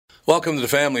Welcome to the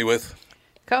family with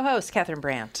co-host Catherine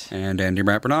Brandt and Andy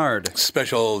Brandt Bernard.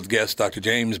 Special guest Dr.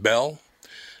 James Bell.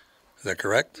 Is that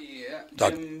correct? Yeah,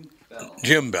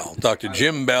 Jim Bell. Dr.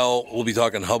 Jim Bell. We'll be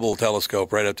talking Hubble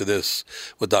telescope right after this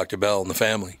with Dr. Bell and the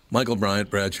family. Michael Bryant,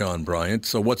 Bradshaw and Bryant.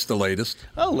 So what's the latest?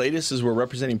 Well, the latest is we're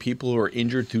representing people who are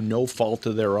injured through no fault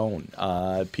of their own.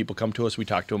 People come to us. We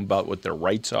talk to them about what their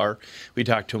rights are. We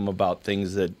talk to them about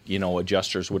things that,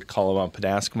 adjusters would call them up and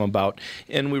ask them about.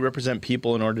 And we represent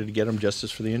people in order to get them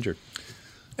justice for the injured.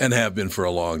 And have been for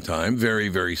a long time. Very,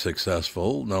 very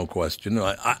successful, no question.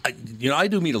 I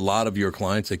do meet a lot of your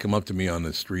clients. They come up to me on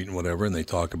the street and whatever, and they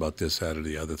talk about this, that, or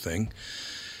the other thing.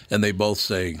 And they both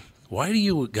say, why do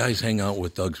you guys hang out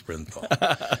with Doug Sprinthal?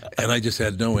 And I just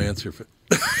had no answer for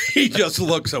He just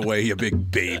looks away, you big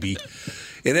baby.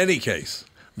 In any case,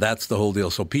 that's the whole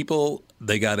deal. So people,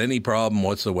 they got any problem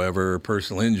whatsoever,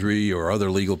 personal injury or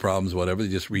other legal problems, whatever, they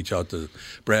just reach out to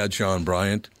Bradshaw and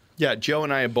Bryant. Yeah, Joe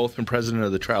and I have both been president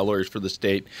of the trial lawyers for the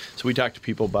state, so we talk to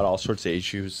people about all sorts of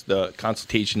issues. The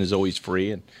consultation is always free,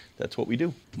 and that's what we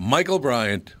do. Michael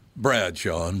Bryant,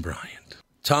 Bradshaw and Bryant.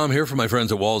 Tom here from my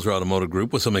friends at Walser Automotive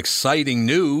Group with some exciting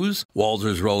news.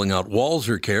 Walser's rolling out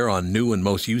Walser Care on new and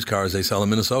most used cars they sell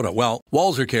in Minnesota. Well,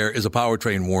 Walser Care is a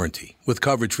powertrain warranty with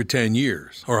coverage for 10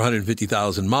 years or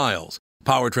 150,000 miles.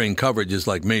 Powertrain coverage is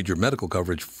like major medical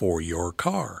coverage for your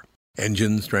car.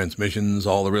 Engines, transmissions,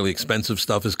 all the really expensive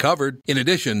stuff is covered. In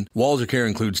addition, Walser Care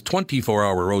includes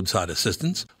 24-hour roadside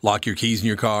assistance. Lock your keys in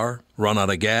your car, run out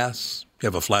of gas, you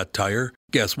have a flat tire.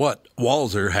 Guess what?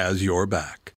 Walser has your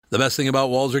back. The best thing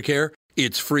about Walser Care?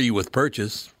 It's free with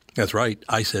purchase. That's right,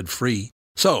 I said free.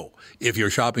 So, if you're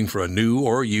shopping for a new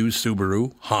or used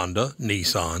Subaru, Honda,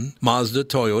 Nissan, Mazda,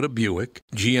 Toyota, Buick,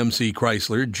 GMC,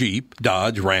 Chrysler, Jeep,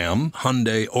 Dodge, Ram,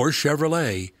 Hyundai, or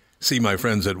Chevrolet, see my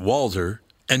friends at Walser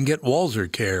and get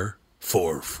Walser Care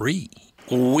for free.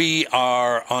 We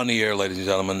are on the air, ladies and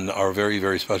gentlemen, our very,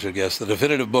 very special guest, the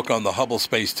definitive book on the Hubble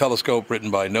Space Telescope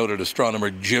written by noted astronomer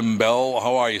Jim Bell.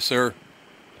 How are you, sir?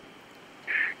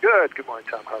 Good. Good morning,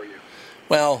 Tom. How are you?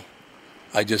 Well,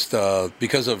 I just,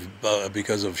 because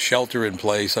of shelter in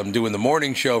place, I'm doing the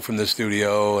morning show from the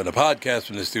studio and a podcast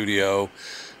from the studio,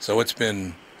 so it's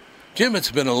been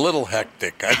a little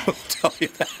hectic, I will tell you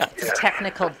that. Yeah.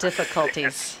 Technical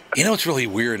difficulties. It's really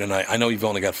weird, and I know you've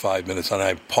only got 5 minutes, and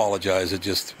I apologize. It's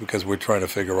just because we're trying to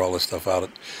figure all this stuff out.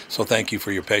 So thank you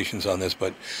for your patience on this.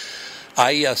 But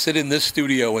I sit in this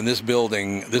studio in this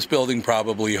building. This building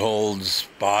probably holds,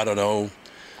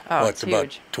 It's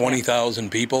about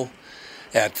 20,000 people.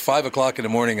 At 5 o'clock in the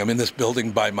morning, I'm in this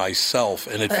building by myself,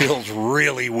 and it feels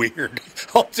really weird.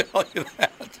 I'll tell you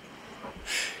that.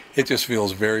 It just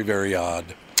feels very, very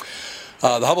odd.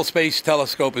 The Hubble Space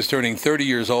Telescope is turning 30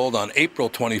 years old on April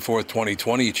 24th,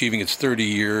 2020, achieving its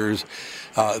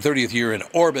 30th year in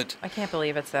orbit. I can't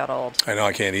believe it's that old. I know,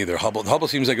 I can't either. Hubble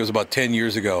seems like it was about 10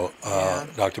 years ago,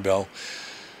 Dr. Bell.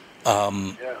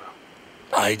 Yeah.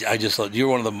 I just thought you're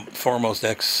one of the foremost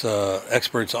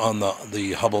experts on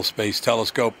the Hubble Space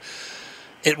Telescope.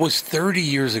 It was 30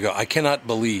 years ago. I cannot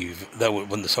believe that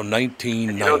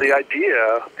 1990. The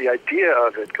idea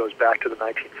of it goes back to the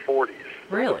 1940s.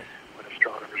 Really? When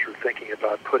astronomers were thinking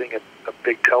about putting a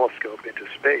big telescope into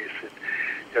space. And,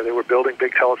 they were building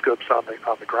big telescopes on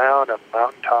the ground, on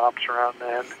mountaintops around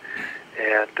then.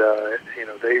 And,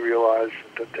 they realized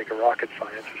that take a rocket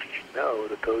scientist to know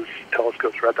that those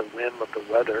telescopes are at the whim of the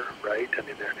weather, right? I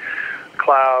mean, they're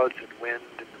clouds and wind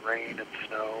and rain and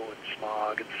snow and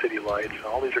smog and city lights, and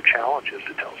all these are challenges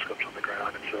to telescopes on the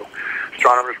ground. And so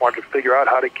astronomers wanted to figure out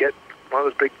how to get one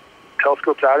of those big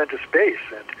telescopes out into space.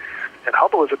 And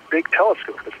Hubble is a big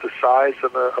telescope. It's the size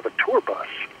of a tour bus.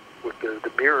 With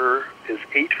the mirror is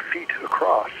 8 feet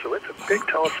across, so it's a big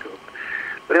telescope.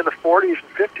 But in the 40s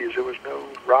and 50s, there was no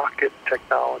rocket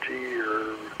technology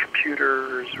or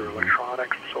computers or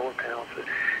electronics and solar panels.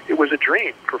 It was a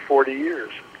dream for 40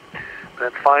 years. And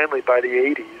then finally, by the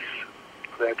 80s,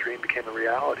 that dream became a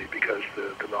reality because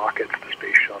the rockets, the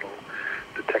space shuttle,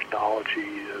 the technology,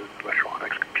 the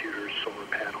electronics, computers, solar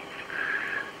panels,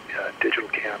 digital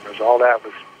cameras, all that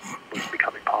was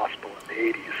becoming possible in the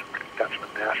 80s. That's when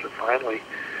NASA finally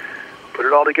put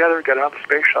it all together, got it on the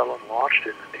space shuttle, and launched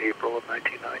it in April of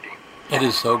 1990. It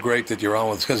is so great that you're on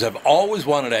with us, because I've always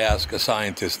wanted to ask a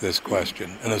scientist this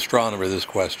question, an astronomer this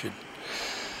question.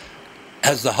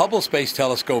 Has the Hubble Space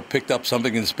Telescope picked up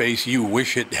something in space you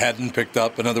wish it hadn't picked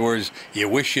up? In other words, you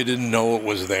wish you didn't know it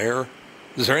was there?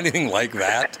 Is there anything like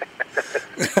that?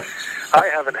 I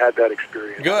haven't had that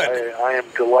experience. Good. I am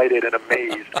delighted and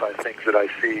amazed by things that I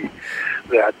see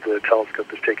that the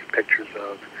telescope is taking pictures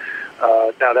of.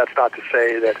 Now, that's not to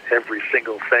say that every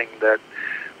single thing that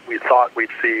we thought we'd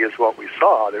see is what we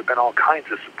saw. There have been all kinds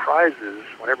of surprises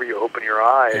whenever you open your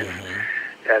eyes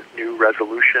at new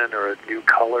resolution or at new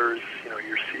colors. You're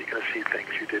going to see things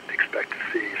you didn't expect to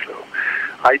see. So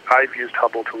I've used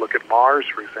Hubble to look at Mars,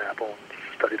 for example, and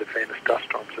study the famous dust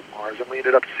storms of Mars, and we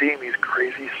ended up seeing these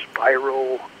crazy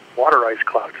spiral water ice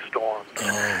cloud storms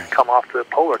come off the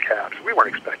polar caps. We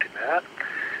weren't expecting that,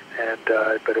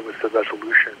 but it was the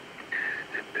resolution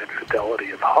and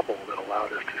fidelity of Hubble that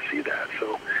allowed us to see that.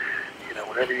 So,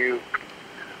 whenever you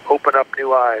open up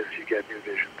new eyes, you get new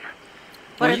visions.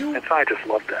 And scientists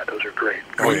love that. Those are great.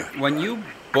 When you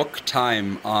book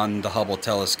time on the Hubble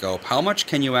telescope, how much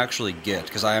can you actually get?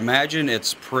 Because I imagine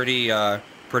it's pretty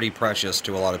precious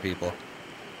to a lot of people.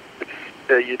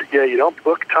 You don't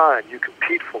book time. You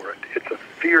compete for it. It's a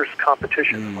fierce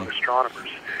competition among astronomers.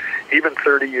 Even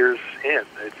 30 years in,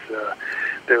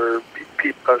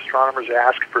 astronomers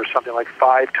ask for something like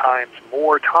 5 times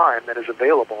more time than is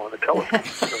available on the telescope.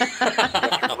 So you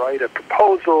have to write a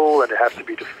proposal, and it has to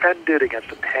be defended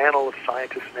against a panel of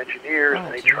scientists and engineers,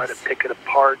 and they try to pick it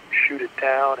apart and shoot it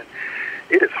down. And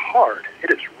it is hard.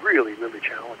 It is really, really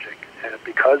challenging, and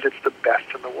because it's the best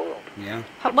in the world. Yeah.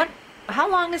 How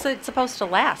long is it supposed to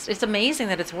last? It's amazing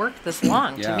that it's worked this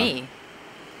long to me.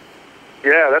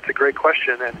 Yeah, that's a great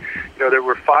question. And, there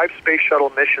were 5 space shuttle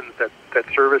missions that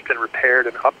serviced and repaired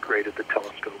and upgraded the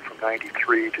telescope from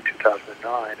 93 to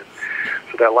 2009. And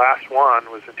so that last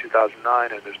one was in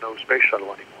 2009, and there's no space shuttle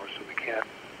anymore, so we can't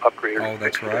upgrade it. Oh,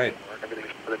 that's right.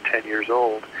 Everything's more than 10 years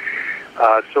old.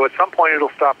 So at some point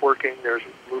it'll stop working. There's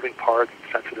moving parts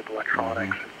and sensitive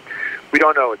electronics. We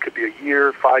don't know. It could be a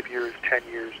year, 5 years, 10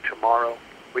 years, tomorrow.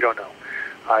 We don't know.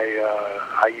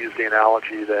 I use the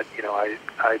analogy that,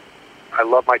 I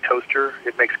love my toaster.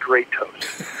 It makes great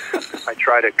toast. I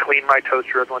try to clean my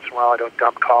toaster every once in a while. I don't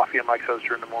dump coffee in my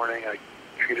toaster in the morning. I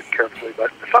treat it carefully. But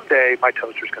someday my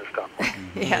toaster's going to stop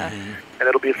working. And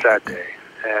it'll be a sad day.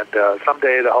 And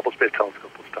someday the Hubble Space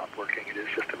Telescope will stop working. It is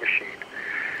just a machine.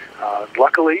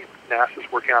 Luckily, NASA's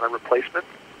working on a replacement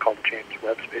called the James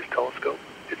Webb Space Telescope.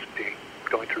 It's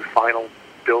going through final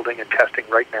building and testing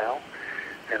right now,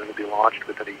 and it'll be launched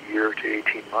within a year to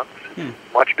 18 months. It's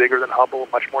much bigger than Hubble,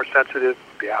 much more sensitive,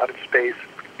 be out in space.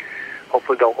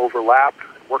 Hopefully they'll overlap and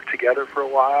work together for a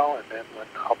while, and then when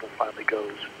Hubble finally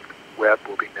goes, Webb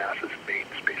will be NASA's main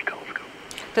space telescope.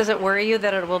 Does it worry you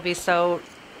that it will be so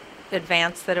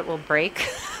advanced that it will break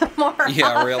more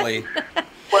Yeah, really.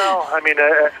 Well,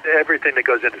 everything that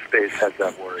goes into space has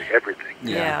that worry. Everything.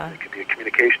 Yeah. It could be a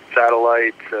communication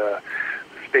satellite,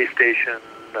 space station,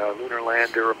 lunar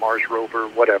lander, a Mars rover,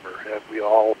 whatever. We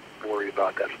all worry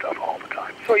about that stuff all the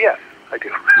time. So yes, I do.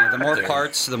 Yeah, the more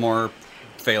parts, the more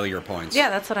failure points. Yeah,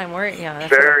 that's what I'm worried. Yeah, that's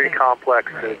very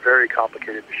complex, very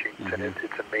complicated machines, and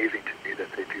it's amazing to me that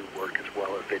they do work as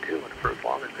well as they do, and for as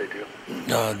long as they do.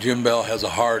 Jim Bell has a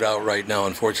heart out right now,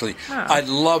 unfortunately. I'd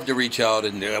love to reach out,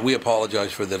 and we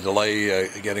apologize for the delay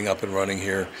getting up and running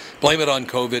here. Blame it on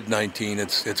COVID-19.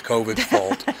 It's COVID's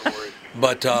fault.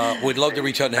 But we'd love to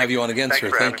reach out and have you on again,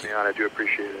 sir. Thank you. Me on. I do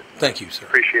appreciate it. Thank you, sir.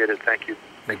 Appreciate it. Thank you.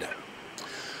 No doubt.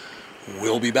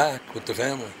 We'll be back with the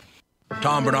family.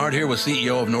 Tom Bernard here with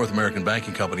CEO of North American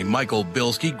Banking Company, Michael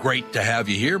Bilski. Great to have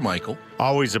you here, Michael.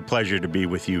 Always a pleasure to be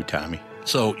with you, Tommy.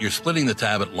 So you're splitting the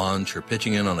tab at lunch or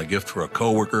pitching in on a gift for a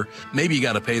coworker. Maybe you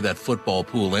got to pay that football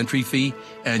pool entry fee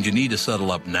and you need to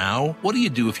settle up now. What do you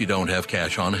do if you don't have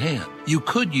cash on hand? You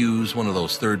could use one of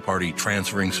those third-party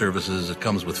transferring services that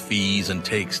comes with fees and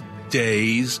takes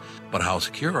days. But how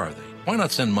secure are they? Why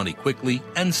not send money quickly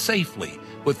and safely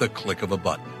with the click of a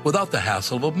button without the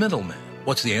hassle of a middleman?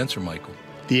 What's the answer, Michael?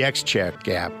 The XCheck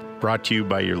app, brought to you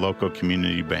by your local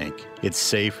community bank. It's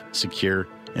safe, secure,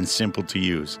 and simple to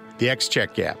use. The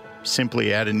XCheck app.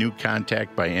 Simply add a new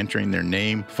contact by entering their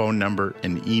name, phone number,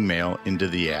 and email into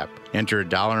the app. Enter a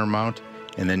dollar amount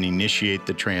and then initiate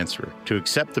the transfer. To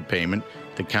accept the payment,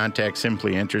 the contact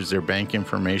simply enters their bank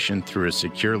information through a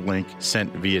secure link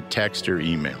sent via text or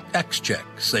email. XCheck,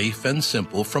 safe and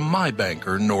simple from my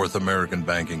banker, North American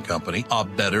Banking Company. A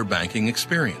better banking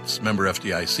experience. Member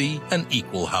FDIC, an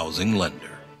equal housing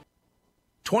lender.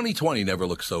 2020 never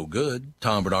looked so good.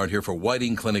 Tom Bernard here for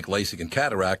Whiting Clinic LASIK and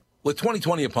Cataract. With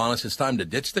 2020 upon us, it's time to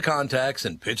ditch the contacts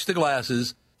and pitch the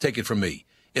glasses. Take it from me.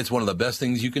 It's one of the best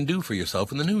things you can do for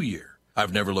yourself in the new year.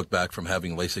 I've never looked back from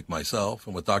having LASIK myself,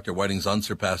 and with Dr. Whiting's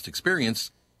unsurpassed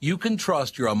experience, you can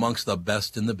trust you're amongst the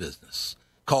best in the business.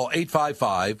 Call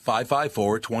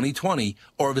 855-554-2020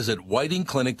 or visit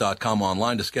whitingclinic.com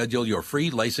online to schedule your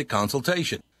free LASIK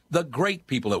consultation. The great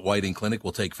people at Whiting Clinic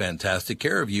will take fantastic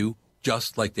care of you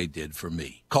just like they did for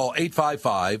me. Call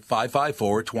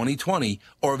 855-554-2020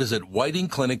 or visit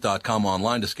whitingclinic.com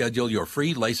online to schedule your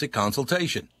free LASIK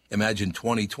consultation. Imagine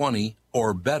 2020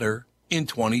 or better in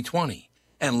 2020.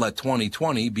 And let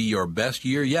 2020 be your best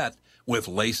year yet with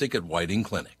LASIK at Whiting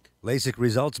Clinic. LASIK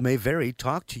results may vary.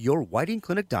 Talk to your Whiting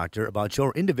Clinic doctor about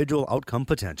your individual outcome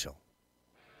potential.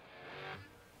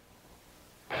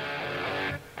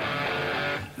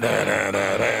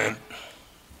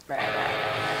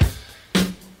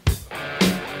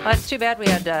 Well, it's too bad we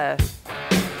had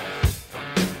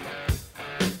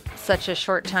such a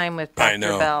short time with Dr. I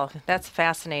know. Bell. That's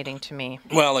fascinating to me.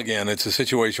 Well, again, it's a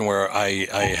situation where I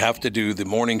have to do the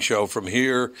morning show from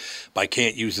here, but I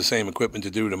can't use the same equipment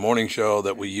to do the morning show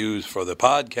that we use for the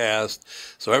podcast.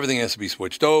 So everything has to be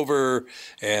switched over,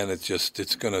 and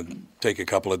it's going to take a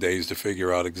couple of days to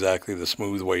figure out exactly the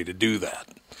smooth way to do that.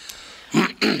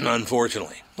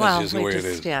 Unfortunately, that's just the way it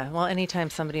is. Yeah. Well, anytime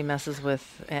somebody messes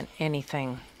with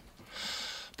anything.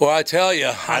 Boy, I tell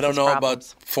you, I don't know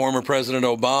problems. about former President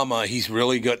Obama. He's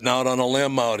really gotten out on a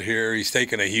limb out here. He's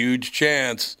taken a huge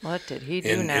chance. What did he do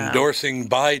in now? Endorsing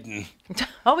Biden.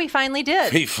 Oh, he finally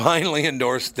did. He finally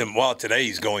endorsed him. Well, today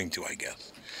he's going to, I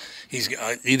guess. He's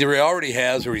either he already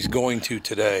has or he's going to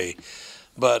today.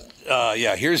 But,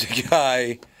 yeah, here's a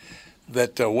guy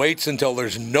that waits until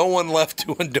there's no one left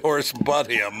to endorse but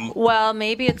him. Well,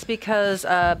 maybe it's because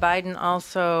Biden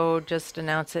also just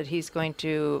announced that he's going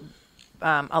to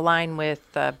align with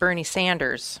Bernie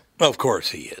Sanders. Of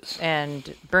course he is.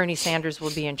 And Bernie Sanders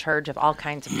will be in charge of all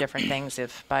kinds of different things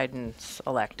if Biden's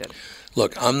elected.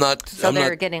 Look,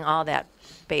 they're getting all that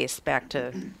base back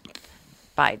to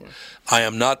Biden. I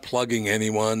am not plugging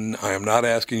anyone. I am not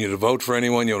asking you to vote for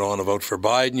anyone. You don't want to vote for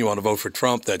Biden. You want to vote for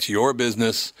Trump. That's your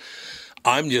business.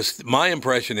 My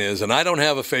impression is, and I don't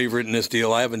have a favorite in this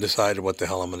deal. I haven't decided what the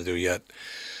hell I'm going to do yet.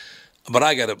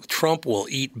 But Trump will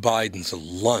eat Biden's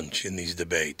lunch in these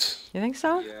debates. You think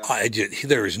so? Yeah.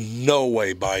 There is no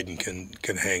way Biden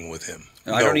can hang with him.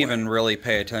 I don't even really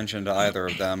pay attention to either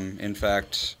of them. In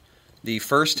fact, the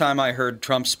first time I heard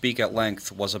Trump speak at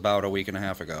length was about a week and a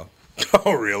half ago.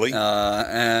 Oh, really?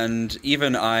 And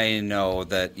even I know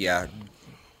that, yeah,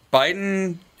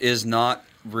 Biden is not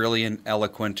really an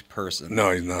eloquent person.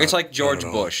 No, he's not. It's like George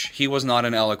Bush. He was not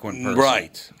an eloquent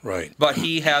person. Right. But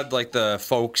he had like the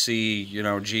folksy,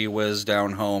 gee whiz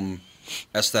down home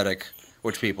aesthetic,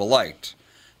 which people liked.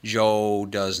 Joe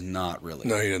does not really.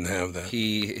 No, he didn't have that.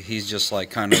 He's just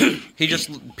like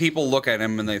people look at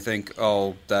him and they think,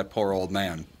 oh, that poor old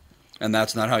man. And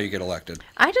that's not how you get elected.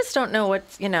 I just don't know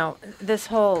this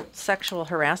whole sexual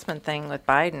harassment thing with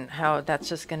Biden, how that's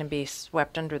just going to be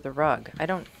swept under the rug. I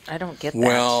don't get that.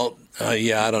 Well,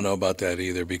 yeah, I don't know about that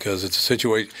either because it's a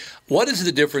situation. What is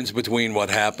the difference between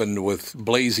what happened with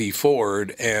Blasey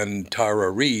Ford and Tara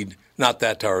Reid? Not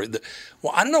that Tara.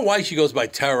 Well, I don't know why she goes by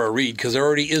Tara Reid because there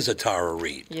already is a Tara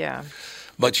Reid. Yeah.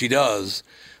 But she does.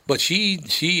 But she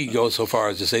goes so far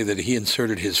as to say that he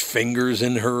inserted his fingers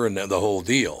in her and the whole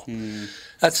deal.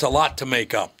 That's a lot to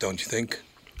make up, don't you think?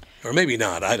 Or maybe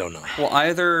not. I don't know. Well,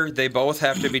 either they both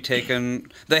have to be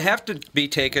taken. They have to be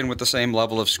taken with the same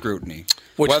level of scrutiny.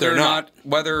 Which they're not.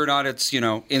 Whether or not it's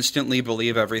instantly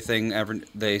believe everything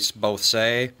they both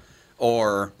say,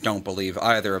 or don't believe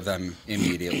either of them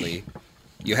immediately.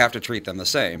 You have to treat them the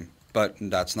same. But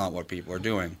that's not what people are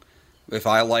doing. If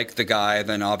I like the guy,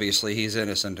 then obviously he's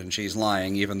innocent and she's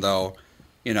lying, even though,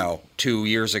 2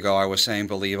 years ago I was saying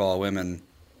believe all women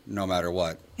no matter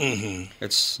what.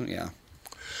 Mm-hmm. Yeah.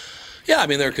 Yeah, I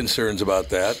mean, there are concerns about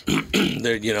that.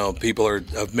 People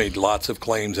have made lots of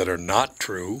claims that are not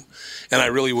true. And I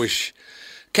really wish...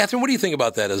 Catherine, what do you think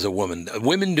about that as a woman?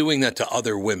 Women doing that to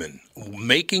other women,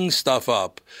 making stuff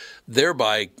up,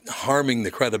 thereby harming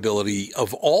the credibility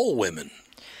of all women.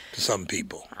 To some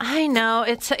people. I know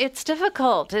it's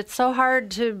difficult. It's so hard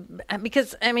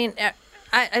because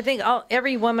I think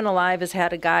every woman alive has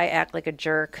had a guy act like a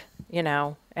jerk,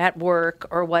 at work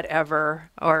or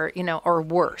whatever, or or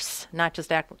worse. Not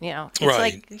just act, It's right.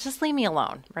 like just leave me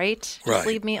alone, right? Just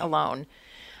leave me alone.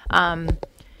 And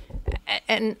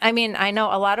I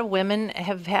know a lot of women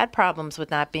have had problems with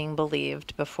not being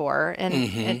believed before,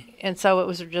 and so it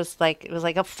was like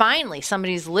oh, finally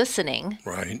somebody's listening,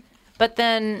 right. But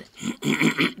then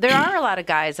there are a lot of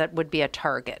guys that would be a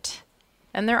target.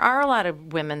 And there are a lot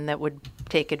of women that would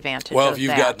take advantage of that. Well, if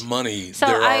you've got money,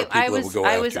 there are people that will go after you.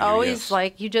 I was always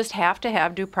like, you just have to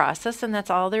have due process, and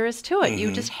that's all there is to it.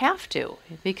 You just have to.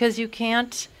 Because you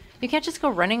can't just go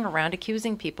running around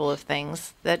accusing people of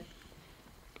things that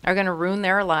are going to ruin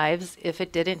their lives if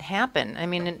it didn't happen.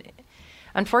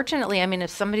 unfortunately, I mean, if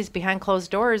somebody's behind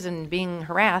closed doors and being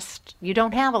harassed, you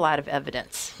don't have a lot of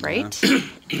evidence, right?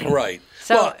 Right.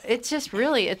 So Well, it's just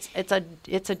really it's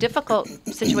a difficult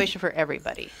situation for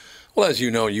everybody. Well, as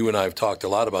you know, you and I have talked a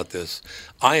lot about this.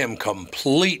 I am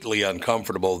completely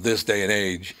uncomfortable this day and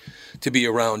age to be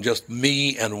around just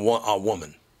me and a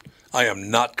woman. I am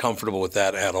not comfortable with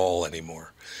that at all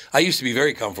anymore. I used to be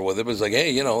very comfortable with it. It was like,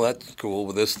 hey, that's cool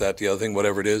with this, that, the other thing,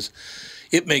 whatever it is.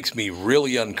 It makes me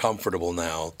really uncomfortable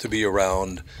now to be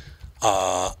around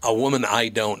a woman I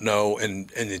don't know,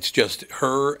 and it's just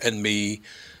her and me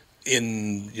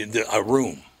in a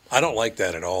room. I don't like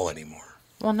that at all anymore.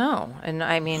 Well, no, and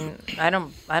I mean, I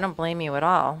don't blame you at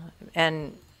all,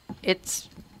 and it's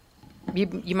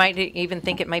you might even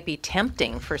think it might be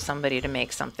tempting for somebody to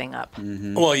make something up.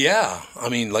 Mm-hmm. Well, yeah, I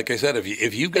mean, like I said,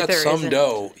 if you've got some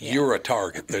dough, you're a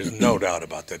target. There's no doubt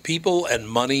about that. People and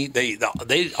money, they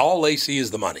all they see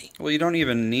is the money. Well, you don't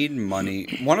even need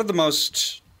money. One of the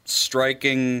most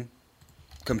striking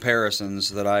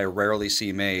comparisons that I rarely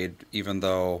see made, even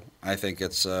though I think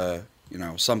it's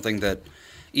something that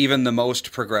even the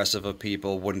most progressive of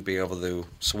people wouldn't be able to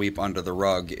sweep under the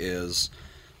rug, is,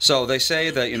 so they say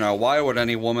that, why would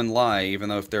any woman lie even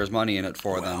though if there's money in it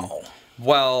for them?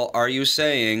 Well, are you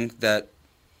saying that,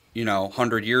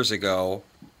 100 years ago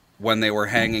when they were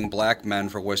hanging black men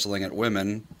for whistling at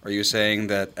women, are you saying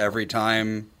that every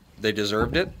time they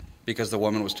deserved it because the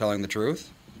woman was telling the truth?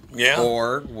 Yeah.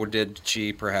 Or did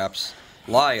she perhaps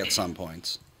lie at some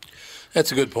points?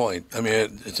 That's a good point. I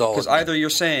mean, it's all... Because either you're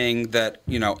saying that,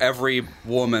 every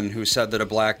woman who said that a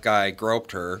black guy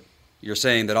groped her, you're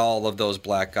saying that all of those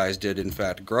black guys did, in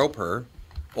fact, grope her,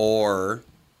 or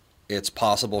it's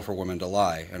possible for women to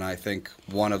lie. And I think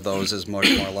one of those is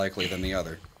much more likely than the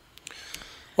other.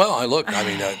 Well,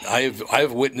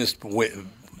 I've witnessed,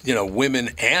 women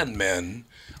and men.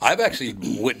 I've actually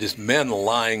witnessed men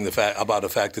lying about the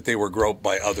fact that they were groped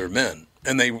by other men,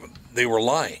 and they were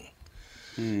lying.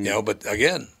 But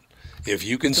again, if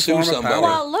you can sue somebody...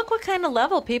 Well, look what kind of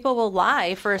level people will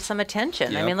lie for some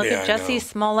attention. Yep. I mean, look at Jussie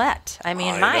Smollett. I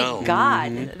mean, my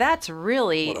God, that's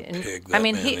really... What a pig that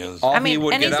man is. And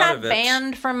he's not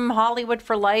banned from Hollywood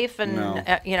for life and,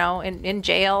 in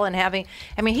jail and having...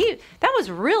 I mean, that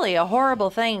was really a horrible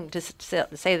thing to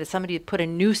say that somebody put a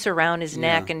noose around his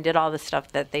neck and did all the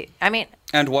stuff that they... I mean...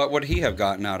 And what would he have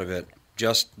gotten out of it?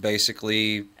 Just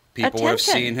basically... People would have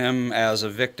seen him as a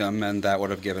victim, and that would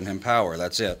have given him power.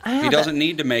 That's it. He doesn't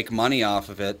need to make money off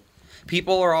of it.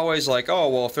 People are always like, oh,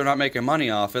 well, if they're not making money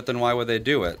off it, then why would they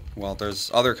do it? Well, there's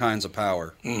other kinds of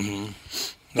power. Mm-hmm. No,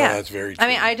 that's very true. I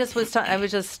mean, I was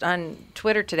just on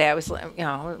Twitter today. I was,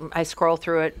 I scroll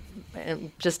through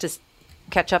it just to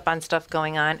catch up on stuff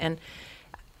going on, and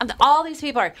all these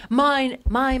people are, my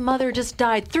mother just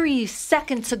died 3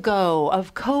 seconds ago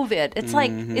of COVID. It's like,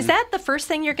 is that the first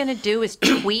thing you're going to do is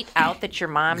tweet out that your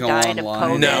mom died of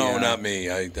COVID? No, not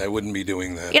me. I wouldn't be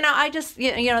doing that. I just,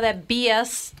 that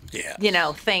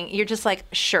BS, thing. You're just like,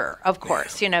 sure, of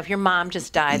course. If your mom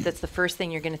just died, that's the first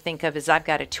thing you're going to think of is I've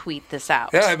got to tweet this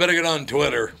out. Yeah, I better get on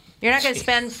Twitter. You're not going to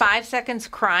spend 5 seconds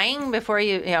crying before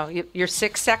you're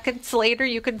 6 seconds later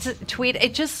you could tweet.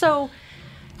 It's just so...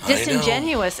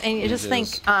 disingenuous, and you just think,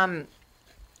 are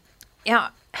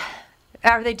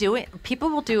they doing? People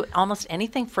will do almost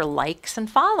anything for likes and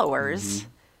followers.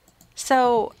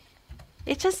 So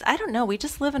it just, I don't know. We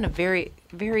just live in a very,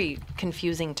 very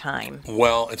confusing time.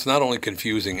 Well, it's not only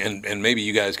confusing, and maybe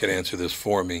you guys could answer this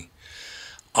for me.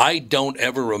 I don't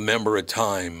ever remember a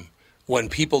time when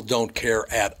people don't care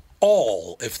at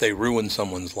all if they ruin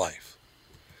someone's life.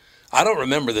 I don't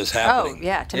remember this happening. Oh,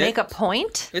 yeah, to make a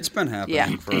point? It's been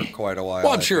happening for quite a while.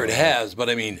 Well, I'm sure it has, but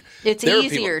I mean... It's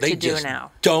easier to do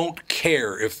now. Don't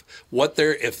care if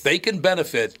they can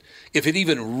benefit, if it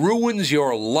even ruins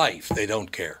your life, they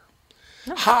don't care.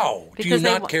 No. How do you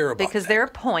not care about because their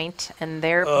point and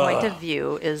their point of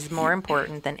view is more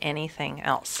important than anything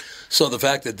else. So the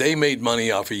fact that they made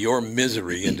money off of your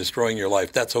misery and destroying your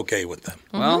life, that's okay with them.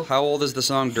 Well, how old is the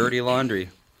song Dirty Laundry?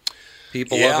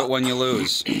 People love it when you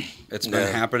lose. It's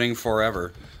been happening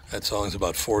forever. That song's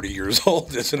about 40 years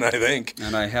old, isn't it, I think?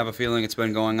 And I have a feeling it's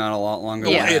been going on a lot longer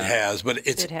than it that. has, but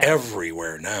it's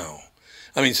everywhere now.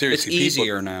 I mean, seriously. It's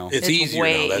easier now. It's easier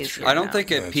now, that's true. I don't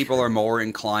think people are more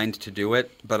inclined to do it,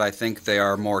 but I think they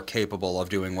are more capable of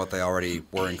doing what they already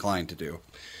were inclined to do.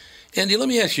 Andy, let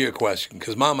me ask you a question,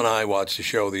 because Mom and I watched a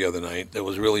show the other night that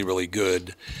was really, really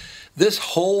good. This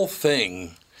whole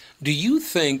thing, do you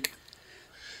think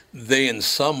they in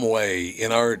some way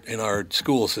in our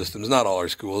school systems, not all our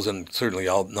schools and certainly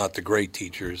not the great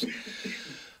teachers,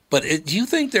 but do you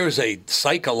think there's a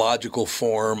psychological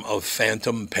form of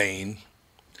phantom pain?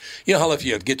 You know how if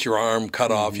you get your arm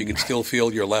cut off, you can still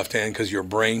feel your left hand because your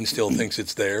brain still thinks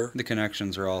it's there? The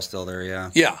connections are all still there,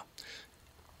 yeah. Yeah.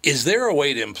 Is there a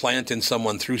way to implant in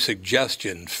someone through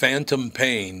suggestion phantom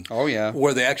pain? Oh, yeah.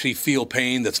 Where they actually feel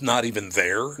pain that's not even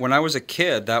there? When I was a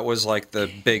kid, that was like the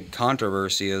big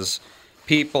controversy is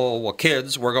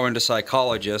kids were going to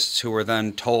psychologists who were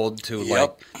then told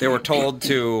to, they were told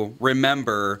to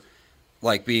remember,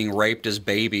 like, being raped as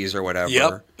babies or whatever.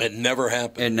 Yep, it never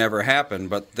happened. It never happened,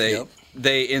 but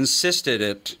they insisted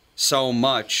it so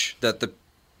much that the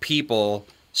people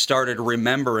started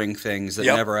remembering things that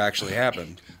never actually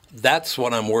happened. That's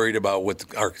what I'm worried about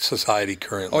with our society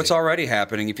currently. Oh, it's already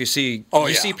happening. If you see,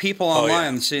 see people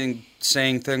online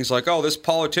saying things like, "Oh, this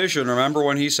politician, remember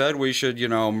when he said we should,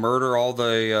 murder all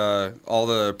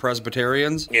the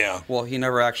Presbyterians?" Yeah. Well, he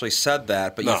never actually said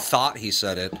that, but you thought he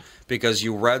said it because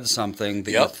you read something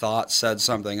that you thought said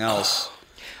something else.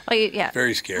 Well, yeah.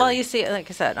 Very scary. Well, you see, like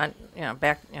I said, I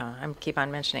keep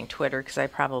on mentioning Twitter because I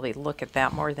probably look at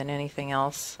that more than anything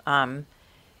else. You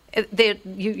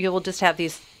will just have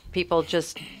these people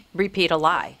just repeat a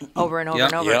lie over and over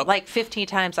and over, like 15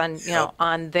 times on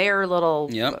on their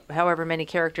little however many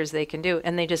characters they can do,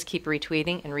 and they just keep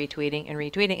retweeting and retweeting and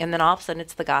retweeting, and then all of a sudden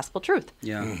it's the gospel truth.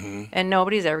 Yeah. Mm-hmm. And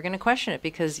nobody's ever going to question it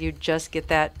because you just get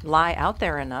that lie out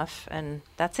there enough, and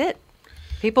that's it.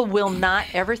 People will not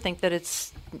ever think that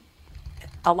it's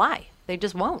a lie. They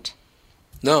just won't.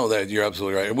 No, you're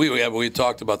absolutely right. We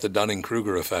talked about the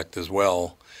Dunning-Kruger effect as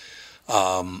well.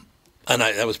 And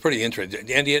that was pretty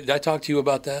interesting. Andy, did I talk to you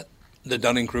about that? The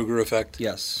Dunning-Kruger effect?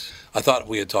 Yes. I thought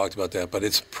we had talked about that, but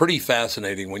it's pretty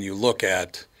fascinating when you look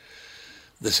at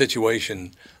the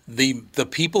situation. The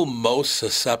people most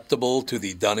susceptible to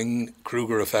the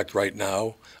Dunning-Kruger effect right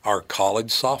now are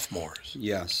college sophomores.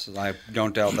 Yes, I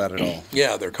don't doubt that at all.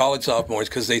 Yeah, they're college sophomores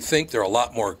because they think they're a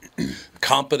lot more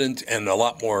competent and a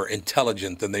lot more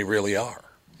intelligent than they really are.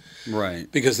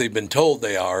 Right. Because they've been told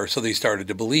they are, so they started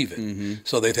to believe it. Mm-hmm.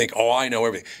 So they think, oh, I know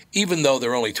everything. Even though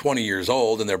they're only 20 years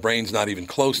old and their brain's not even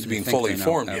close to being fully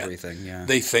formed yet.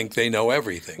 They think they know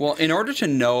everything. Well, in order to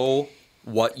know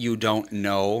what you don't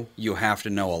know, you have to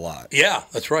know a lot. Yeah,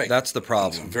 that's right. That's the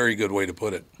problem. That's a very good way to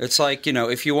put it. It's like,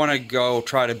 if you want to go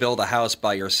try to build a house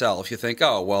by yourself, you think,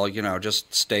 oh, well,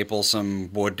 just staple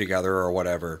some wood together or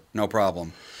whatever. No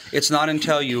problem. It's not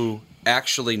until you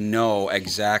actually know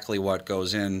exactly what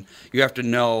goes in. You have to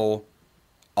know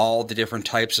all the different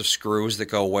types of screws that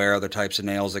go where, the types of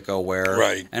nails that go where.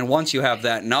 Right. And once you have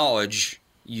that knowledge,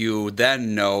 you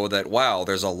then know that, wow,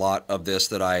 there's a lot of this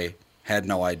that I had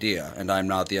no idea, and I'm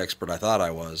not the expert I thought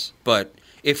I was. But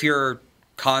if your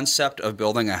concept of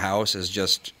building a house is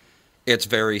just, it's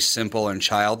very simple and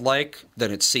childlike,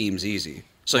 then it seems easy.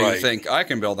 So you think, I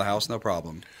can build a house, no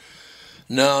problem.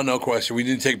 No question. We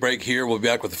need to take a break here. We'll be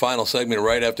back with the final segment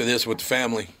right after this with the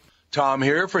family. Tom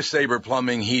here for Sabre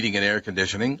Plumbing, Heating, and Air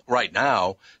Conditioning. Right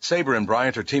now, Sabre and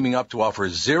Bryant are teaming up to offer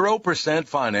 0%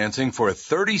 financing for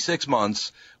 36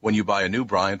 months when you buy a new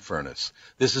Bryant furnace.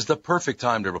 This is the perfect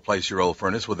time to replace your old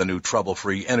furnace with a new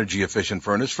trouble-free, energy-efficient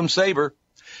furnace from Sabre.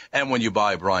 And when you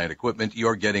buy Bryant equipment,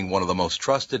 you're getting one of the most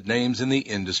trusted names in the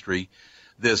industry.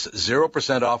 This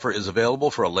 0% offer is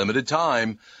available for a limited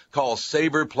time. Call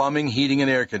Sabre Plumbing, Heating, and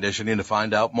Air Conditioning to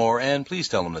find out more, and please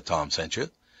tell them that Tom sent you.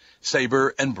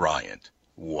 Sabre and Bryant,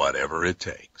 whatever it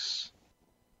takes.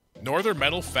 Northern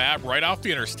Metal Fab, right off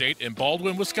the interstate in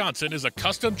Baldwin, Wisconsin, is a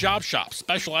custom job shop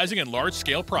specializing in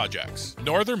large-scale projects.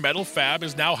 Northern Metal Fab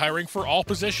is now hiring for all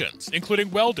positions,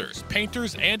 including welders,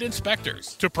 painters, and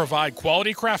inspectors, to provide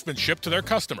quality craftsmanship to their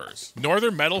customers.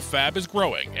 Northern Metal Fab is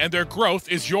growing, and their growth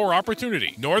is your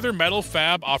opportunity. Northern Metal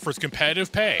Fab offers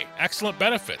competitive pay, excellent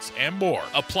benefits, and more.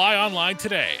 Apply online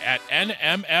today at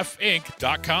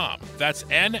nmfinc.com. That's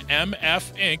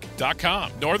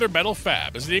nmfinc.com. Northern Metal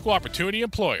Fab is an equal opportunity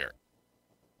employer.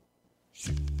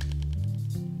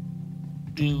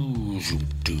 You'll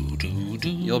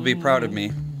be proud of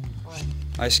me.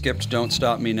 I skipped Don't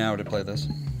Stop Me Now to play this.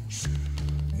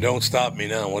 Don't Stop Me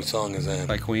Now. What song is that?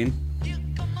 By Queen.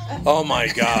 Oh, my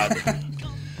God.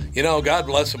 God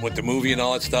bless him with the movie and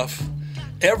all that stuff.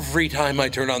 Every time I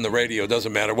turn on the radio,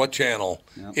 doesn't matter what channel,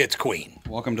 it's Queen.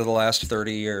 Welcome to the last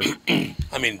 30 years. I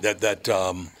mean, as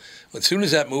soon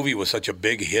as that movie was such a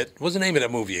big hit, what's the name of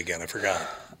that movie again? I forgot.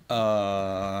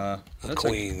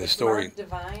 Queen, the story. Mark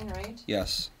Divine, right?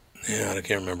 Yes. Yeah, I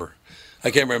can't remember.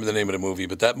 I can't remember the name of the movie,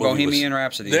 but that movie Bohemian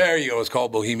Rhapsody. There you go. It's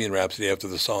called Bohemian Rhapsody after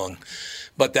the song.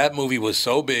 But that movie was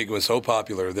so big, was so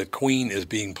popular, that Queen is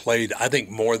being played, I think,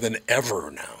 more than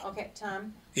ever now. Okay,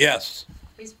 Tom. Yes.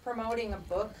 He's promoting a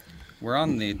book. We're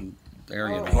on the There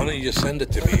you Why go. don't you just send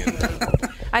it to me?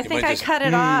 I think might I just- cut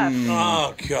it off.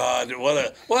 Oh God,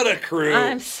 what a crew!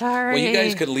 I'm sorry. Well, you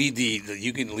guys could lead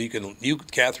you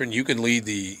Catherine, you can lead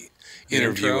the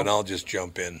interview, intro? and I'll just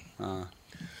jump in.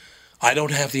 I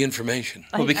don't have the information.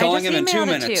 We'll be I calling just him in 2 emailed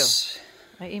it to you. minutes.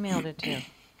 I emailed it to you.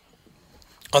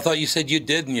 I thought you said you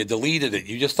did and you deleted it.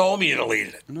 You just told me you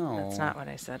deleted it. No. That's not what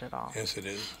I said at all. Yes, it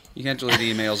is. You can't delete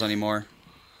the emails anymore.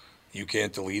 You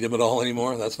can't delete them at all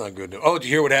anymore? That's not good. Oh, did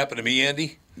you hear what happened to me,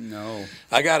 Andy? No.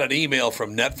 I got an email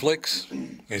from Netflix.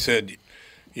 They said,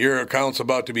 your account's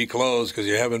about to be closed because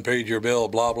you haven't paid your bill,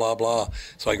 blah, blah, blah.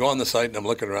 So I go on the site and I'm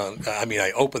looking around.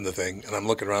 I open the thing and I'm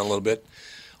looking around a little bit.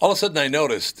 All of a sudden I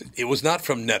noticed it was not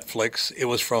from Netflix. It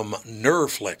was from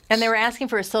Nerflix. And they were asking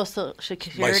for a social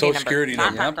security My social security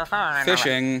number. Yep.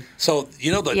 Phishing. So,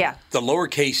 you know, the Yeah.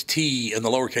 lowercase t and the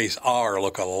lowercase r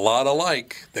look a lot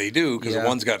alike. They do, because Yeah.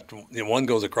 one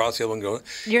goes across, the other one goes.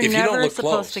 You're if you don't never look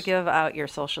supposed close, to give out your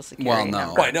social security Well, no.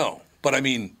 number. Well, I know, but I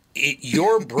mean,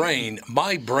 your brain,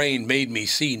 my brain made me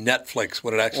see Netflix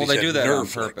when it actually Well, they said do that on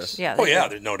Nerflix. purpose. Yeah, Oh they yeah, do.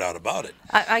 there's no doubt about it.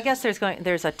 I guess there's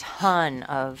a ton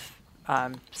of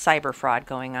cyber fraud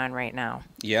going on right now.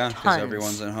 Yeah, because Tons.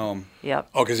 everyone's at home. Yep.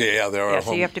 Oh, because there are. Yeah, so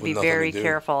home you have to with be nothing very to do.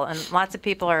 careful, and lots of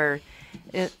people are.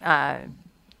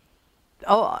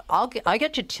 I'll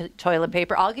get you toilet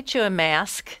paper. I'll get you a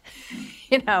mask.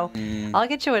 I'll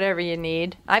get you whatever you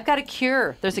need. I've got a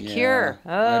cure. There's a Yeah, cure. I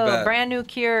Oh, bet. brand new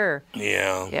cure.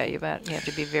 Yeah. Yeah, you bet. You have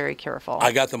to be very careful.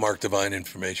 I got the Mark Divine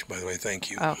information, by the way. Thank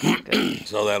you. Okay, good.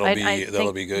 So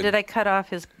that'll be good. Did I cut off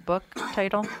his book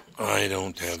title? I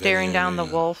don't have Staring any Down the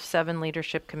idea. Wolf: 7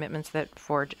 Leadership Commitments That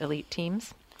Forge Elite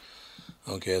Teams.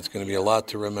 Okay, it's going to be a lot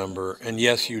to remember. And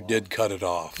yes, you did cut it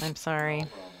off. I'm sorry.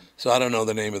 So I don't know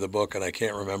the name of the book, and I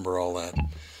can't remember all that.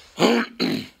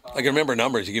 I can remember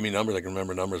numbers. You give me numbers, I can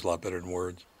remember numbers a lot better than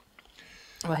words.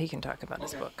 Well, he can talk about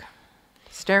his book.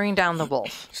 Staring Down the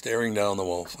Wolf. Staring Down the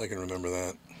Wolf. I can remember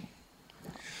that.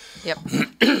 Yep.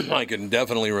 I can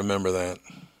definitely remember that.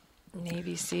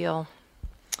 Navy SEAL.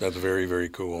 That's very, very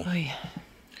cool. Oh, yeah.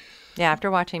 Yeah,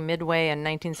 after watching Midway in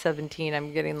 1917,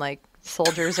 I'm getting like,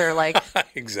 soldiers are like,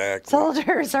 Exactly.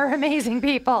 soldiers are amazing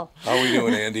people. How are we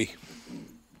doing, Andy?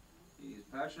 He's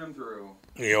patching them through.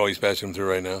 You always patch him through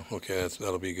right now? Okay,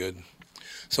 that'll be good.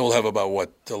 So we'll have about,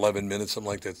 11 minutes, something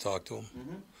like that, to talk to him?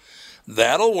 Mm-hmm.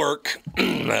 That'll work.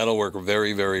 That'll work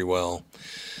very, very well.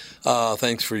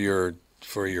 Thanks for your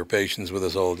patience with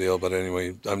this whole deal. But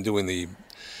anyway, I'm doing the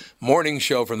morning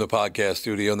show from the podcast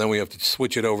studio, and then we have to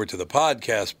switch it over to the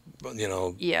podcast,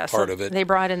 Yeah, part so of it. they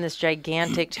brought in this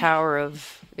gigantic tower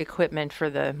of equipment for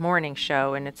the morning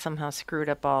show, and it somehow screwed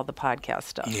up all the podcast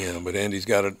stuff. Yeah, but Andy's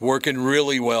got it working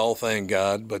really well, thank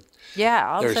God. But Yeah,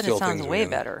 all of a there's sudden still it sounds things way we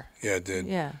gotta- better. Yeah, it did.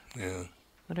 Yeah, Yeah.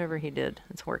 whatever he did,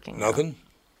 it's working. now. Nothing?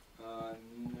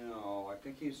 No, I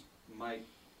think he might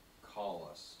call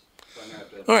us. So I'm gonna have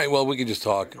to- All right, well, we can just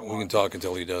talk. We can talk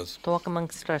until he does. Talk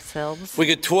amongst ourselves. We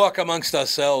could talk amongst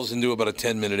ourselves and do about a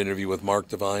 10-minute interview with Mark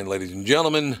Divine. Ladies and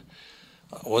gentlemen,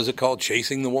 what is it called?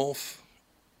 Chasing the Wolf?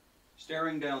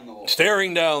 Staring Down the Wolf.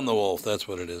 Staring Down the Wolf, that's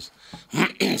what it is.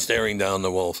 Staring Down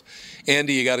the Wolf.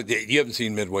 Andy, you haven't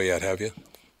seen Midway yet, have you?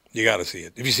 You got to see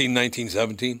it. Have you seen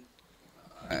 1917?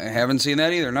 I haven't seen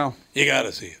that either, no. You got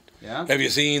to see it. Yeah? Have you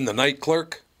seen The Night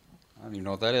Clerk? I don't even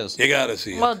know what that is. You got to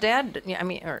see it. Well, Dad,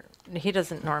 he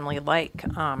doesn't normally like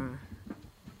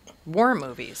war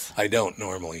movies. I don't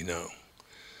normally know.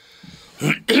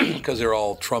 Because they're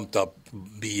all trumped up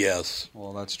BS.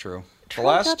 Well, that's true.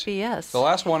 Trumped up BS. The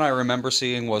last one I remember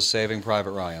seeing was Saving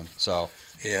Private Ryan, so...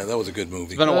 Yeah, that was a good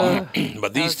movie. It's been a while. But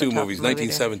That these was a two tough movies, movie to-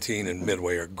 1917 and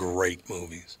Midway, are great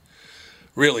movies.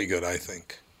 Really good, I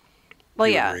think. Well,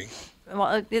 You yeah. agree?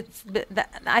 Well,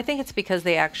 I think it's because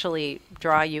they actually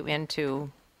draw you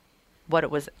into what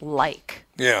it was like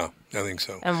Yeah, I think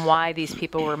so. and why these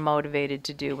people were motivated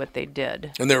to do what they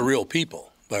did. And they're real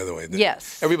people, by the way.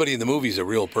 Yes. Everybody in the movie is a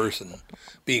real person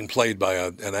being played by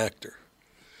an actor,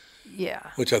 Yeah.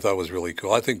 which I thought was really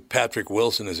cool. I think Patrick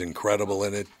Wilson is incredible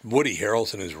in it. Woody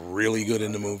Harrelson is really good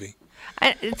in the movie.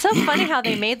 It's so funny how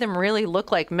they made them really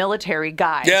look like military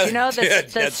guys. Yeah, The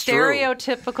that's true.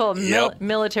 stereotypical Yep.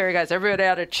 military guys. Everybody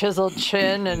had a chiseled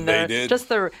chin and They did. just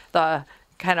the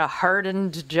kind of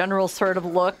hardened general sort of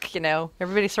look.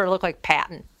 Everybody sort of looked like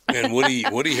Patton. And Woody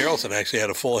Harrelson actually had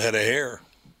a full head of hair.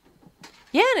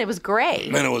 Yeah, and it was gray.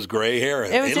 And it was gray hair.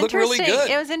 It was It looked interesting. really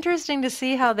good. It was interesting to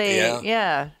see how they,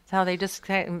 Yeah. how they just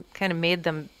kind of made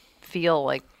them feel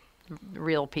like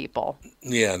real people.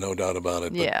 Yeah, no doubt about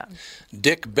it. But Yeah.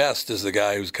 Dick Best is the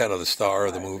guy who's kind of the star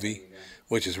of the movie,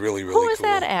 which is really, really Who is cool.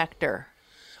 that actor?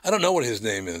 I don't know what his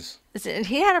name is. Does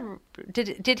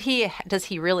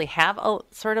he really have a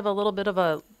sort of a little bit of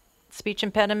a speech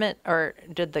impediment, or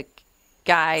did the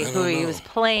guy who he was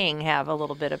playing have a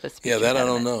little bit of a speech impediment? I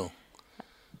don't know.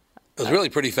 It was really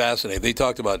pretty fascinating. They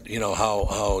talked about,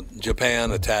 how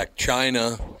Japan attacked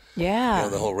China. Yeah.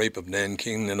 The whole rape of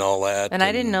Nanking and all that. And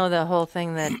I didn't know the whole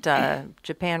thing that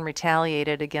Japan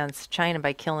retaliated against China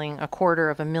by killing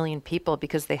 250,000 people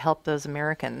because they helped those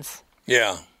Americans.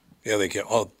 Yeah. Yeah, they killed.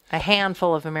 Oh, a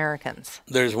handful of Americans.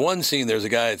 There's one scene, there's a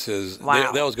guy that says,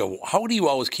 wow. They always go, how do you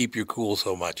always keep your cool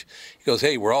so much? He goes,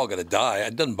 hey, we're all going to die.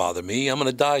 It doesn't bother me. I'm going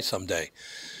to die someday.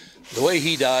 The way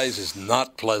he dies is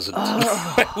not pleasant.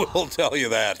 Oh. I will tell you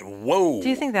that. Whoa. Do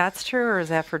you think that's true, or is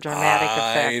that for dramatic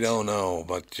effect? I don't know,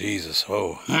 but Jesus,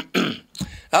 that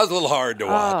was a little hard to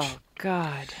watch. Oh,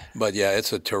 God. But yeah,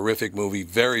 it's a terrific movie.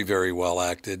 Very, very well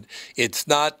acted. It's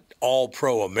not all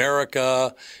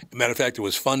pro-America. Matter of fact, it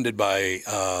was funded by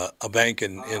a bank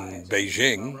in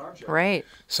Beijing. Right.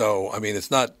 So, I mean,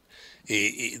 it's not...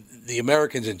 The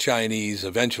Americans and Chinese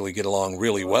eventually get along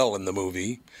really well in the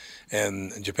movie.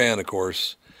 And Japan, of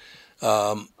course.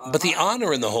 But the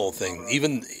honor in the whole thing,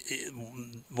 even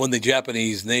when the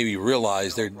Japanese Navy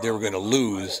realized they were going to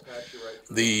lose,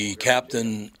 the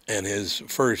captain and his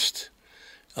first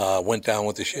went down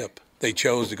with the ship. They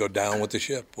chose to go down with the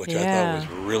ship, which I thought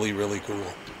was really, really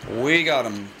cool. We got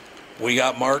him. We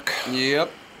got Mark.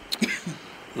 Yep.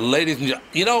 Ladies and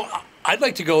gentlemen, I'd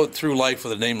like to go through life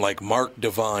with a name like Mark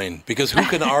Devine, because who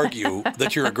can argue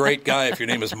that you're a great guy if your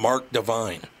name is Mark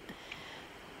Devine?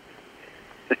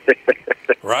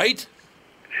 Right?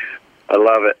 I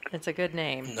love it. It's a good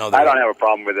name. No, I don't have a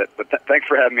problem with it, but thanks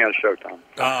for having me on the show, Tom.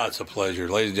 It's a pleasure.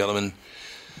 Ladies and gentlemen,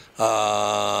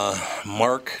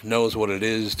 Mark knows what it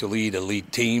is to lead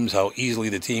elite teams, how easily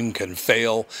the team can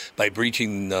fail by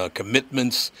breaching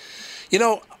commitments.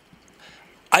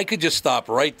 I could just stop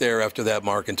right there after that,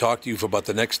 Mark, and talk to you for about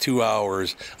the next 2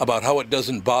 hours about how it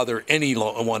doesn't bother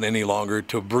anyone any longer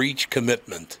to breach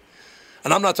commitment.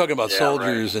 And I'm not talking about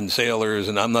soldiers and sailors,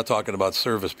 and I'm not talking about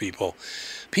service people.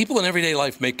 People in everyday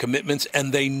life make commitments,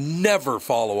 and they never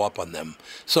follow up on them.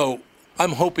 So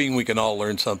I'm hoping we can all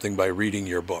learn something by reading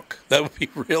your book. That would be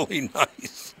really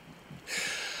nice.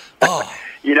 Oh.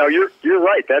 You're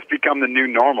right. That's become the new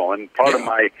normal, and part of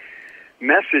my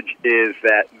message is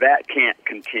that can't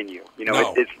continue.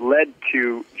 It's led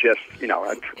to just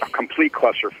a complete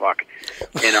clusterfuck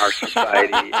in our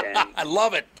society. And I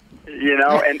love it.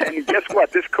 And guess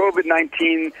what? This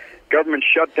COVID-19 government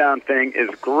shutdown thing is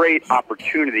a great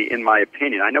opportunity, in my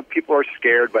opinion. I know people are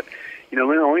scared, but the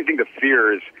only thing to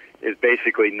fear is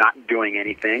basically not doing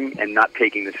anything and not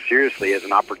taking this seriously as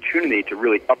an opportunity to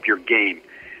really up your game.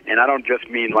 And I don't just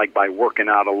mean like by working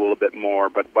out a little bit more,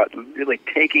 but really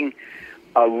taking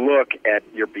a look at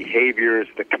your behaviors,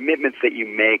 the commitments that you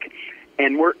make.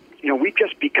 And we've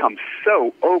just become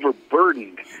so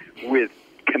overburdened with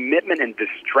commitment and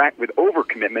with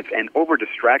overcommitments and over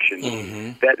distractions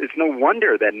that it's no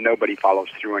wonder that nobody follows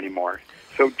through anymore.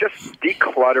 So just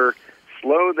declutter,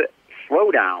 slow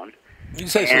down. You can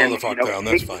say slow the fuck down,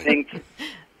 that's fine.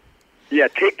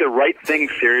 Take the right thing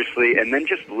seriously, and then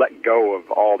just let go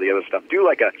of all the other stuff. Do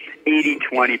like a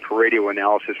 80-20 Pareto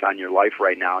analysis on your life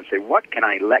right now and say, what can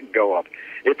I let go of?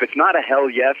 If it's not a hell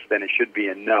yes, then it should be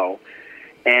a no.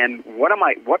 And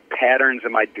what patterns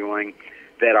am I doing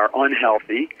that are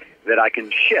unhealthy that I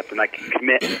can shift and I can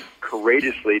commit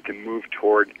courageously to move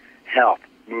toward health,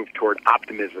 move toward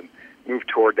optimism, move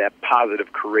toward that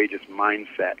positive, courageous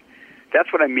mindset.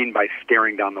 That's what I mean by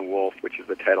Staring Down the Wolf, which is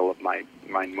the title of my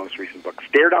most recent book.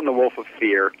 Stare down the wolf of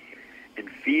fear and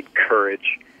feed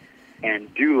courage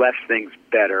and do less things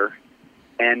better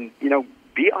and,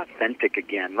 be authentic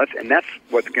again. And that's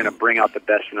what's going to bring out the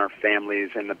best in our families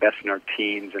and the best in our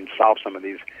teens and solve some of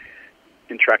these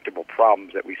intractable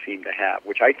problems that we seem to have,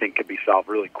 which I think could be solved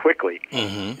really quickly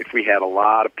if we had a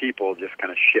lot of people just kind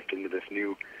of shift into this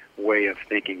new way of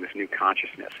thinking, this new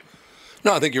consciousness.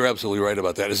 No, I think you're absolutely right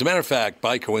about that. As a matter of fact,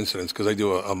 by coincidence, because I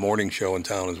do a morning show in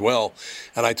town as well,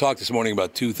 and I talked this morning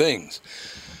about two things.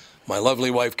 My lovely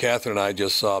wife, Catherine, and I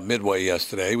just saw Midway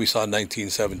yesterday. We saw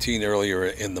 1917 earlier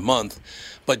in the month.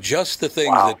 But just the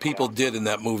things that people did in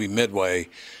that movie Midway,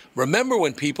 remember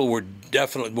when people were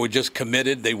just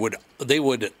committed? They would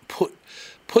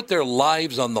put their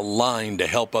lives on the line to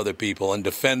help other people and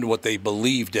defend what they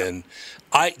believed in.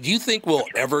 Do you think we'll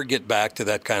ever get back to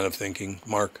that kind of thinking,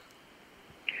 Mark?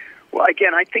 Well,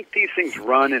 again, I think these things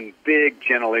run in big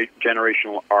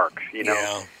generational arcs,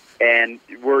 Yeah. And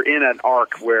we're in an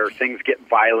arc where things get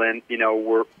violent.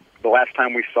 The last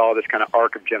time we saw this kind of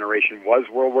arc of generation was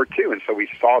World War II, and so we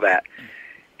saw that.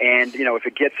 And, if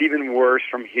it gets even worse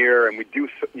from here and we do,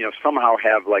 somehow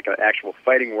have like an actual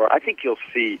fighting war, I think you'll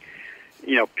see,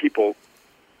 people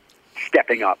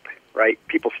stepping up, right?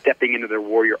 People stepping into their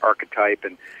warrior archetype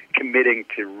and committing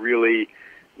to really,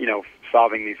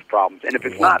 solving these problems. And if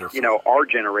it's Wonderful. not, our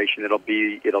generation, it'll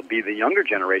be the younger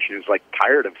generation who's like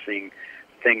tired of seeing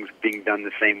things being done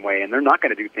the same way, and they're not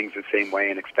going to do things the same way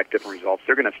and expect different results.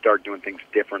 They're going to start doing things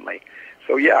differently.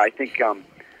 So yeah, I think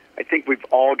we've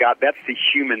all got, that's the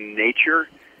human nature,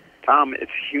 Tom.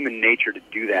 It's human nature to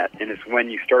do that, and it's when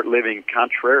you start living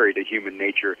contrary to human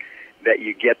nature that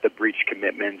you get the breach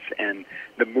commitments and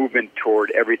the movement toward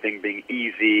everything being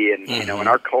easy. And in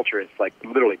our culture, it's like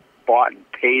literally bought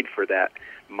and paid for that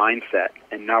mindset,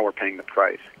 and now we're paying the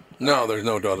price. No, there's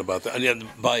no doubt about that. And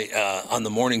on the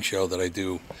morning show that I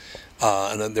do,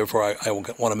 and then therefore I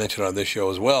want to mention on this show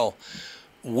as well,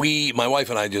 my wife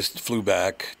and I just flew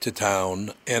back to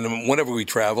town, and whenever we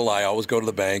travel, I always go to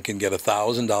the bank and get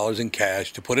 $1,000 in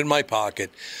cash to put in my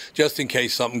pocket, just in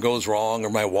case something goes wrong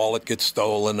or my wallet gets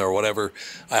stolen or whatever.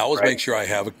 I always make sure I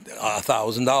have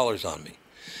 $1,000 on me.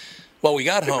 Well, we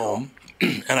got home,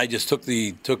 and I just took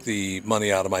the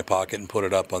money out of my pocket and put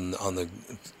it up on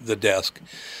the desk.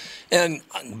 And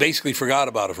basically forgot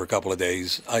about it for a couple of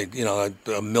days.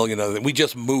 A million other things. We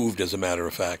just moved, as a matter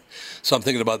of fact. So I'm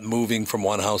thinking about moving from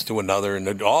one house to another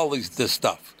and all this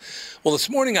stuff. Well, this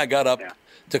morning I got up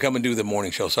to come and do the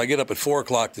morning show. So I get up at 4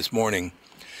 o'clock this morning,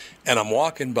 and I'm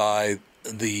walking by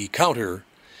the counter,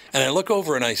 and I look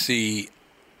over and I see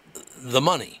the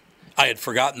money. I had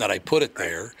forgotten that I put it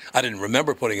there. I didn't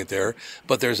remember putting it there,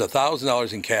 but there's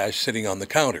 $1,000 in cash sitting on the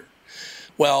counter.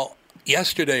 Well,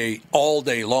 yesterday, all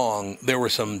day long, there were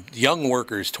some young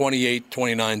workers, 28,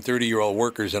 29, 30-year-old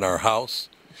workers in our house.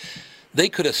 They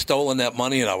could have stolen that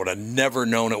money, and I would have never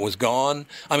known it was gone.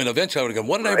 I mean, eventually I would have gone,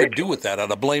 what did I ever do with that? I'd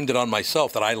have blamed it on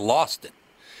myself that I lost it.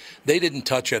 They didn't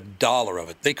touch $1 of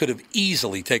it. They could have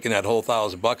easily taken that whole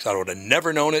 $1,000. I would have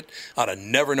never known it. I'd have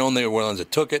never known they were the ones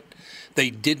that took it.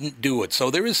 They didn't do it. So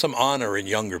there is some honor in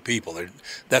younger people.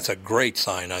 That's a great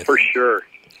sign, I think. For sure.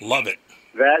 Love it.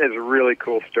 That is a really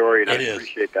cool story, and I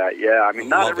appreciate that. Yeah, I mean,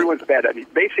 not everyone's bad. I mean,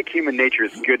 basic human nature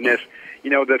is goodness.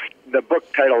 The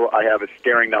book title I have is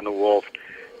Staring Down the Wolf.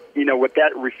 What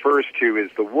that refers to is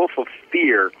the wolf of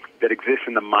fear that exists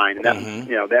in the mind. And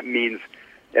that, that means,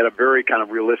 in a very kind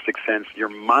of realistic sense, your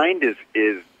mind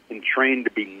is entrained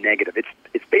to be negative.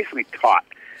 It's basically taught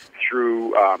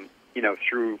through,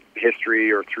 through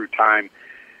history or through time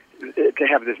to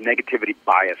have this negativity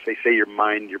bias. They say your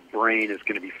brain is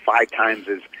going to be 5 times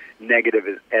as negative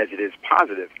as it is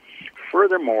positive.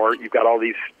 Furthermore, you've got all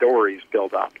these stories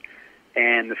built up,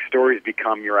 and the stories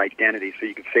become your identity. So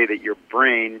you could say that your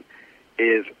brain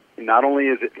is, not only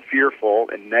is it fearful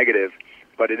and negative,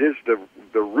 but it is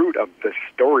the root of the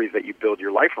stories that you build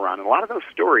your life around. And a lot of those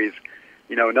stories,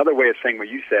 another way of saying what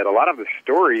you said, a lot of the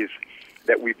stories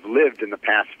that we've lived in the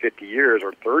past 50 years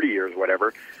or 30 years,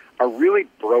 whatever, are really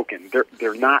broken.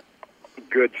 They're not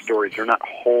good stories. They're not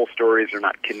whole stories. They're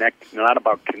not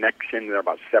about connection. They're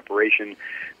about separation.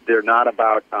 They're not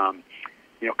about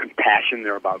compassion.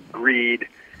 They're about greed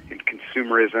and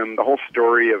consumerism. The whole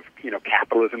story of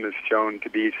capitalism is shown to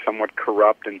be somewhat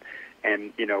corrupt and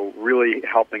really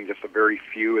helping just a very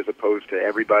few as opposed to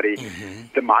everybody.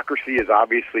 Democracy has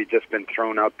obviously just been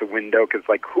thrown out the window because,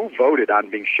 who voted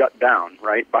on being shut down,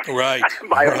 right? By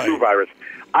a flu virus.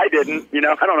 I didn't. I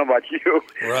don't know about you.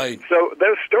 Right. So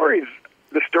those stories,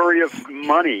 the story of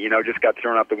money, just got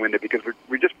thrown out the window because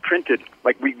we just printed,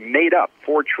 we made up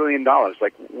 $4 trillion.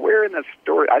 Where in the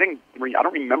story? I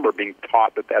don't remember being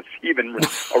taught that that's even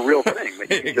a real thing. That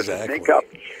you can just make up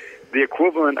the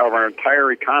equivalent of our entire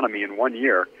economy in 1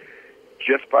 year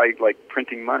just by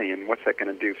printing money. And what's that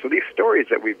going to do? So these stories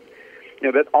that we've,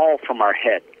 that all from our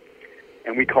head,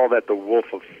 and we call that the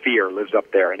wolf of fear lives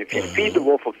up there. And if you feed the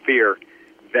wolf of fear,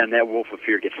 then that wolf of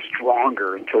fear gets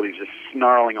stronger until he's just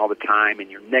snarling all the time, and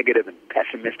you're negative and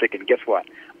pessimistic, and guess what?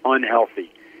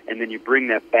 Unhealthy. And then you bring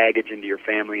that baggage into your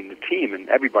family and the team, and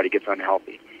everybody gets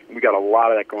unhealthy. And we got a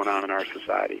lot of that going on in our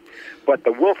society. But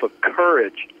the wolf of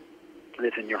courage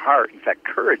that's in your heart. In fact,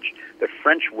 courage, the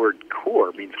French word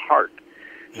coeur means heart.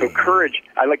 So courage,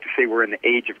 I like to say we're in the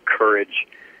age of courage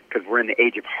because we're in the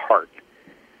age of heart.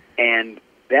 And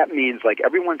that means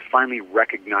everyone's finally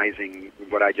recognizing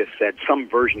what I just said, some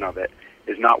version of it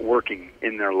is not working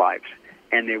in their lives.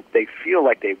 And they feel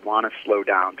like they want to slow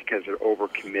down because they're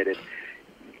overcommitted.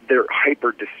 They're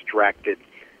hyper distracted,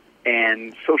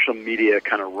 and social media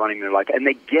kind of running their life. And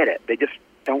they get it. They just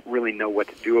don't really know what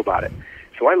to do about it.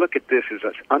 So I look at this as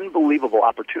an unbelievable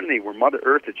opportunity where Mother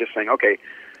Earth is just saying, okay,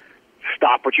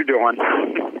 stop what you're doing,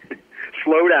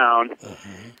 slow down,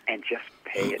 and just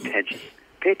pay attention.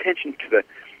 Pay attention to the,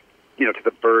 to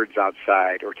the birds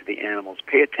outside or to the animals.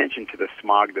 Pay attention to the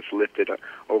smog that's lifted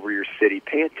over your city.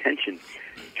 Pay attention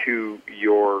to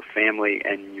your family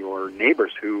and your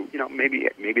neighbors who, maybe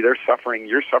they're suffering,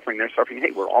 you're suffering, they're suffering.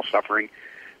 Hey, we're all suffering.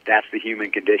 That's the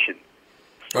human condition.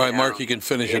 All right, Mark, you can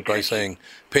finish it by saying,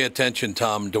 pay attention,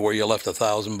 Tom, to where you left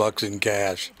 $1,000 in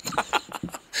cash.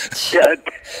 Yeah,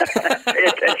 pay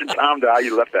attention, Tom, to how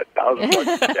you left that $1,000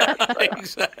 in cash.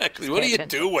 Exactly. What are you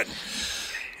doing?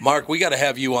 Mark, we got to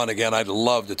have you on again. I'd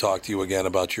love to talk to you again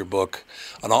about your book,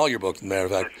 on all your books, as a matter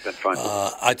of fact. It's been fun.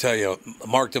 I tell you,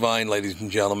 Mark Devine, ladies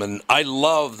and gentlemen, I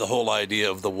love the whole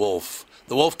idea of the wolf.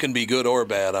 The wolf can be good or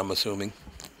bad, I'm assuming.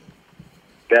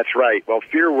 That's right. Well,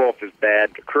 fear wolf is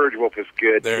bad. The courage wolf is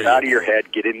good. There Get you out of go. your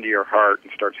head, get into your heart,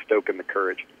 and start stoking the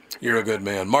courage. You're a good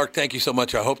man. Mark, thank you so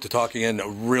much. I hope to talk again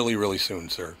really, really soon,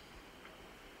 sir.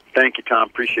 Thank you, Tom.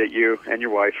 Appreciate you and your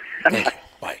wife.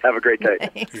 Bye. Have a great day.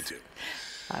 You too.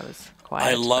 I was quiet.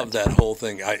 I love that whole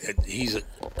thing.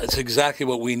 It's exactly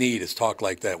what we need is talk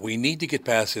like that. We need to get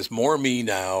past this more me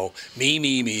now. Me.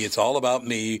 It's all about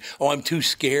me. Oh, I'm too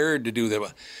scared to do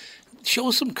that.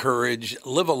 Show some courage.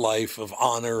 Live a life of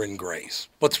honor and grace.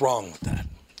 What's wrong with that?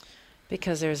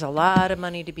 Because there's a lot of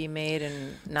money to be made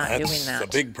and not doing that. That's a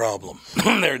big problem.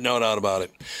 There's no doubt about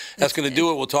it. That's going to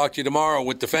do it. We'll talk to you tomorrow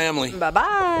with the family.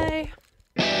 Bye-bye.